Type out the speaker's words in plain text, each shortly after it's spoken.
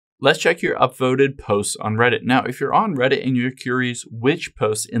let's check your upvoted posts on Reddit. Now, if you're on Reddit and you're curious which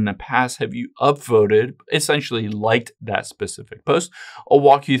posts in the past have you upvoted, essentially liked that specific post, I'll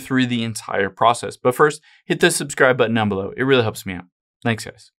walk you through the entire process. But first, hit the subscribe button down below. It really helps me out. Thanks,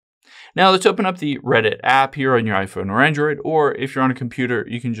 guys. Now, let's open up the Reddit app here on your iPhone or Android, or if you're on a computer,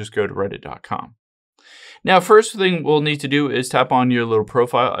 you can just go to reddit.com. Now, first thing we'll need to do is tap on your little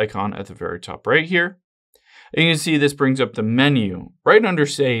profile icon at the very top right here. And you can see this brings up the menu. Right under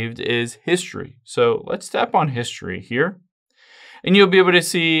saved is history. So let's tap on history here. And you'll be able to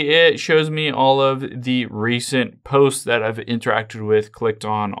see it shows me all of the recent posts that I've interacted with, clicked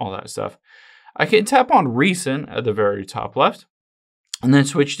on, all that stuff. I can tap on recent at the very top left and then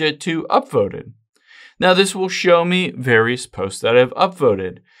switched it to upvoted. Now this will show me various posts that I've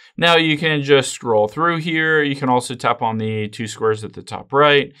upvoted. Now you can just scroll through here. You can also tap on the two squares at the top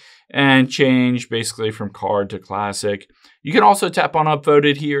right and change basically from card to classic. You can also tap on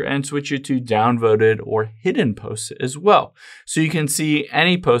upvoted here and switch it to downvoted or hidden posts as well. So you can see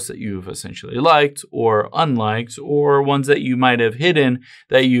any posts that you've essentially liked or unliked, or ones that you might have hidden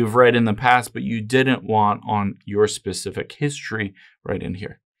that you've read in the past, but you didn't want on your specific history right in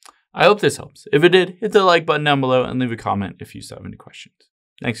here. I hope this helps. If it did, hit the like button down below and leave a comment if you still have any questions.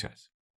 Thanks, guys.